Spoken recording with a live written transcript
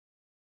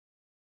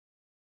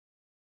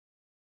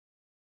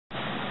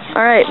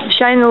Alright,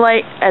 shine the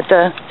light at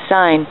the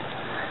sign.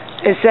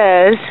 It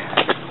says,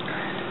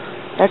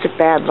 that's a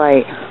bad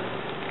light.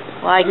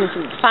 Well, I can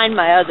find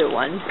my other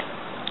one.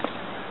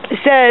 It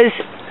says,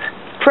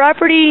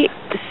 property,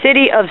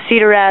 City of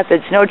Cedar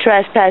Rapids, no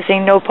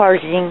trespassing, no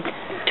parking,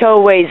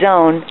 tow-away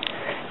zone.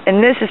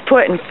 And this is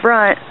put in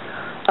front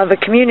of a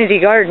community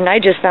garden. I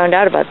just found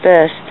out about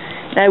this.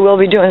 And I will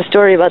be doing a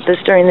story about this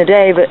during the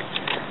day, but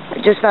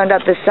I just found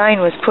out this sign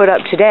was put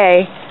up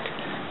today.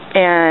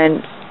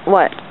 And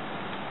what?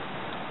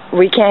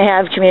 We can't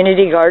have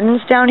community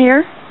gardens down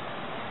here?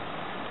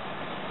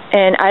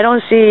 And I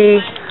don't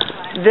see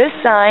this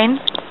sign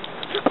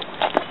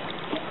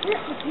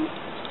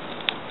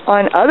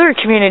on other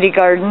community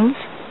gardens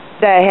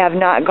that have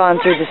not gone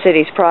through the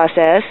city's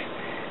process.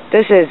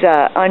 This is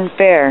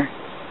unfair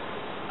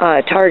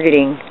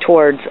targeting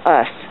towards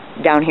us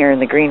down here in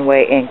the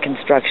Greenway and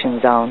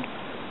Construction Zone.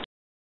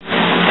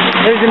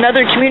 There's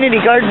another community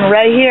garden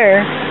right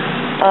here,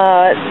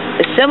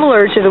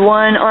 similar to the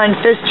one on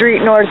 5th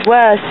Street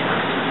Northwest,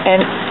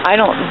 and I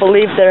don't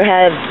believe there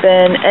have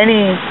been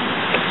any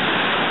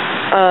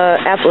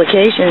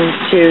applications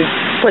to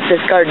put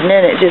this garden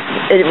in.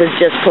 It was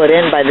just put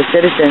in by the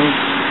citizens.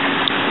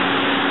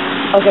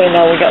 Okay,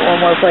 now we got one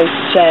more place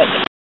to check.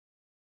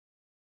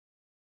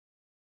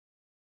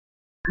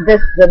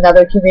 This is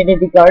another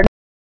community garden.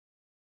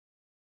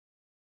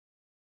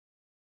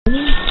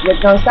 With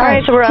no sign.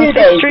 Alright, so we're on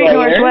 5th Street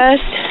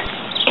Northwest,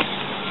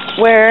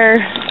 where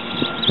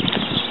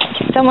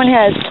someone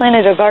has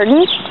planted a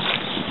garden,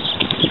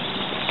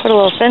 put a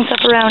little fence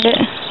up around it.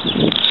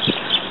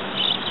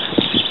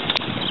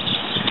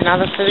 Now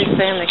the city's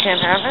saying they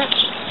can't have it?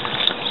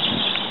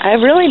 I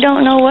really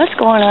don't know what's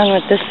going on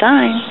with this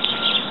sign.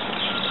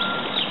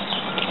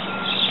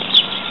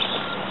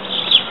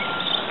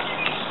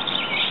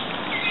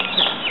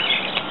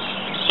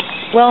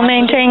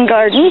 Well-maintained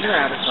garden.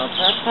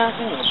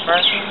 Trespassing or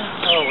parking,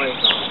 tow-away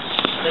zone.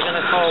 They're going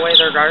to tow away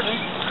their garden?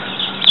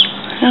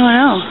 I don't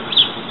know.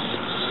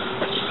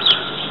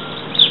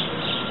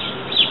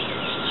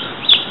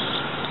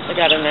 They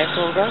got a nice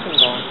little garden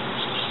going.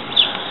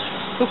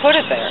 Who put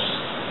it there?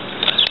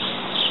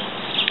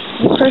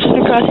 The person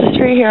across the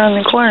street here on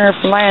the corner,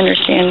 from my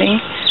understanding.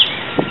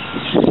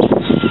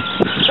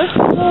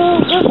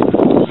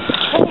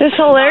 This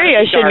whole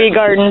area should be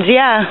gardens,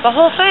 yeah. The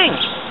whole thing.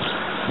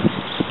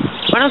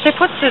 Why don't they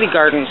put city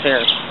gardens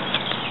here?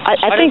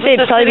 I think they'd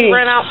probably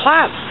rent out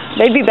plots.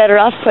 They'd be better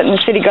off putting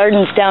the city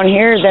gardens down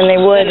here than they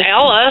would in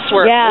Ellis,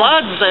 where it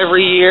floods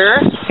every year.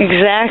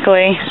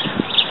 Exactly.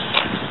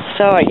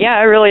 So yeah,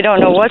 I really don't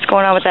know what's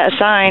going on with that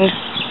sign.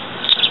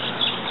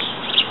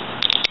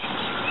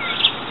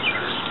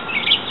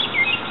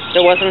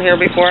 It wasn't here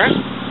before?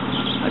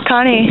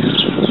 Connie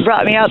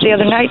brought me out the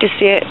other night to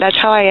see it. That's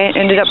how I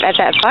ended up at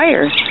that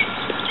fire.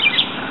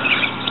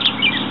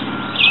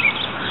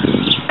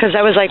 Because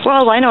I was like,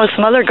 well, I know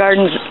some other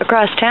gardens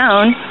across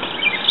town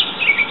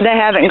that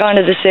haven't gone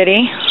to the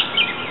city.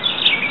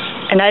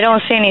 And I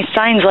don't see any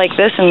signs like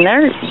this in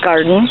their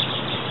garden.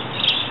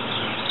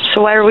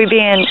 So why are we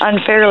being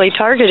unfairly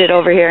targeted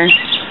over here?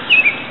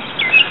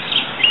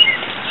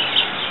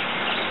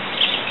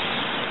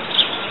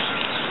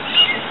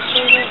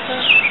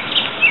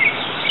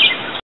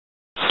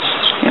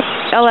 Yep,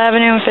 L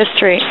Avenue and 5th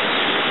Street.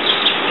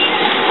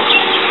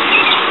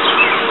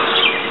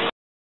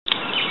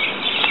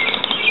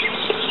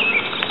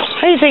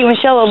 How do you think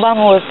Michelle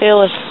Obama would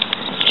feel if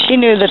she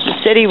knew that the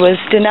city was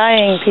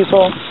denying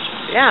people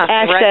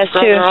access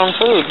to their own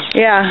food?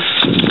 Yeah,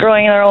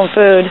 growing their own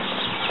food.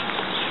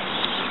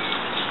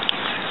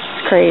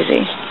 It's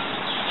crazy.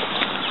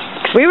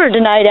 We were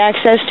denied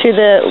access to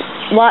the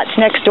lots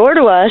next door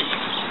to us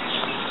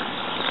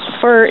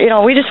for, you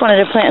know, we just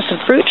wanted to plant some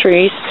fruit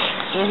trees.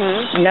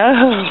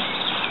 No,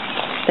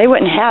 they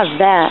wouldn't have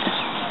that.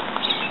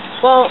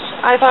 Well,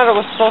 I thought it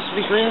was supposed to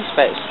be green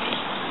space.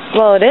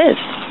 Well, it is.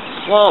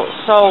 Well,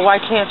 so why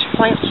can't you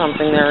plant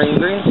something there in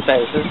green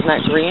space? Isn't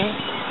that green?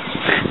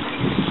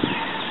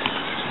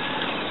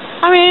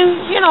 I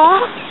mean, you know,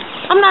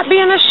 I'm not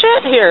being a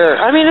shit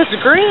here. I mean, it's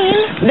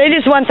green. They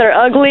just want their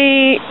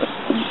ugly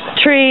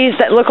trees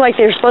that look like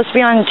they're supposed to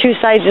be on two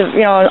sides of,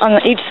 you know, on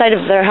each side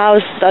of their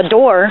house, a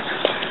door.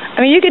 I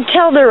mean, you could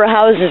tell there were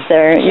houses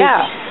there.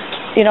 Yeah.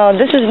 You know,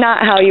 this is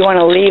not how you want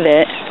to leave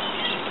it.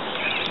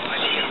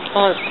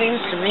 Well, it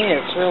seems to me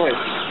it's really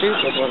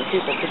stupid when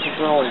people could be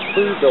growing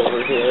food over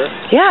here.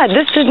 Yeah,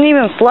 this didn't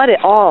even flood at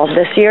all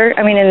this year.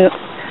 I mean, and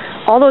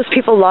all those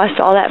people lost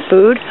all that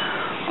food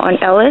on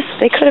Ellis.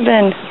 They could have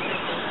been,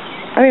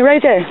 I mean,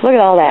 right there. Look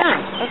at all that. Yeah,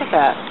 look at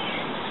that.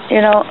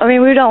 You know, I mean,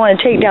 we don't want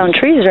to take down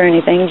trees or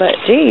anything, but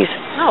geez.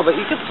 No, but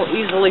you could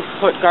easily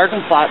put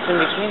garden plots in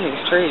between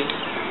these trees.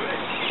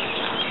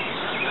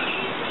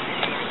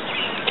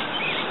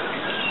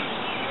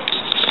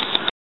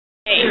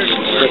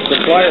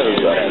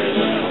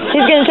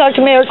 He's going to talk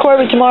to Mayor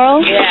Corbett tomorrow?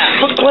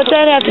 Yeah. What's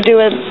that have to do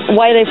with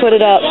why they put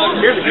it up?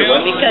 Here's a good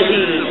one. Because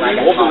he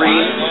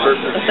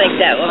thinks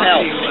that will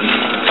help.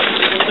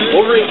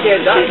 Wolverine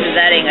can't die.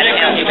 That ain't going to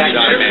help.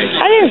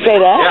 I didn't say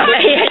that.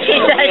 She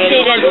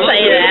didn't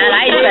say that.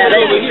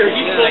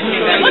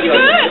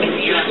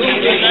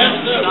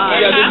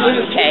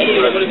 Okay.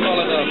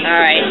 All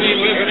right.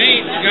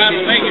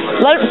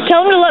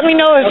 Tell him to let me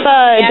know if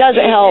it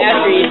doesn't help.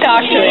 After you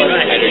talk to him.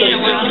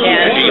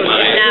 And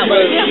that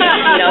was, you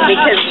know,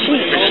 because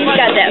she's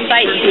got that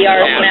fight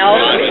PR smell.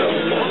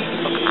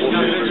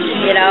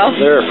 You know,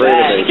 they're afraid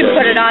of she can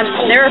put it on.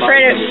 They're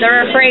afraid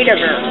of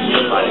her.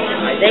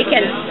 They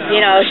can,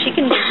 you know, she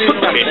can do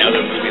something.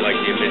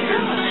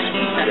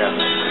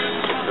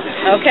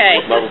 Okay.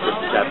 All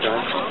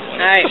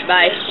right,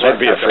 bye. I'd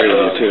be afraid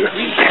of you too.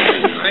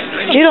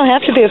 You don't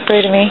have to be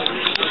afraid of me.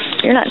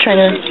 You're not trying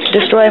to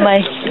destroy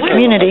my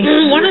community.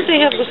 Why don't they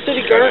have the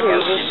city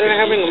gardens instead of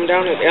having them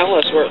down at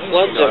Ellis where it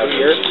floods every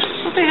year?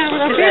 Why don't they have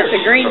it up here? That's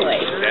a greenway.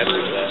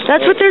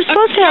 That's what they're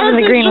supposed to have in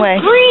the greenway.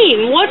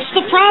 Green. What's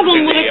the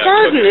problem with a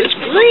garden? It's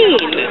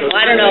green. Well,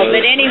 I don't know,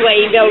 but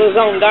anyway, you build his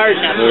own garden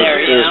up there,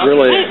 you know.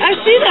 I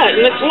see that,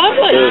 and it's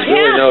lovely. There's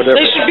really no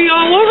difference. They should be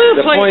all over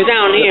the place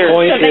down here.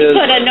 The point So they is,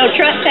 put a no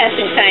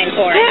trespassing sign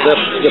for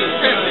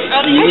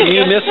it.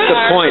 you missed the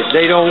point.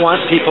 They don't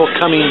want people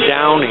coming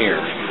down here.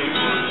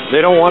 They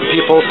don't want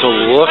people to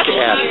look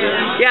at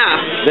them.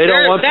 Yeah. They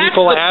don't want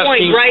people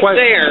asking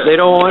questions. They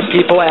don't want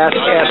people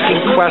asking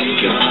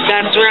questions.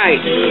 That's right.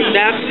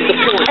 That's the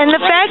point. And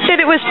the fact that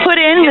it was put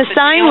in, the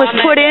sign was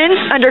put in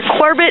under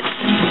Corbett's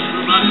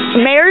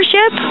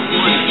mayorship,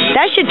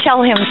 that should tell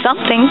him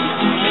something.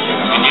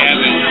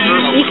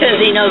 He says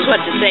he knows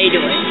what to say to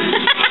it.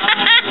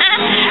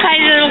 I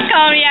said, he'll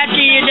call me after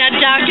you're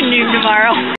done talking to him tomorrow.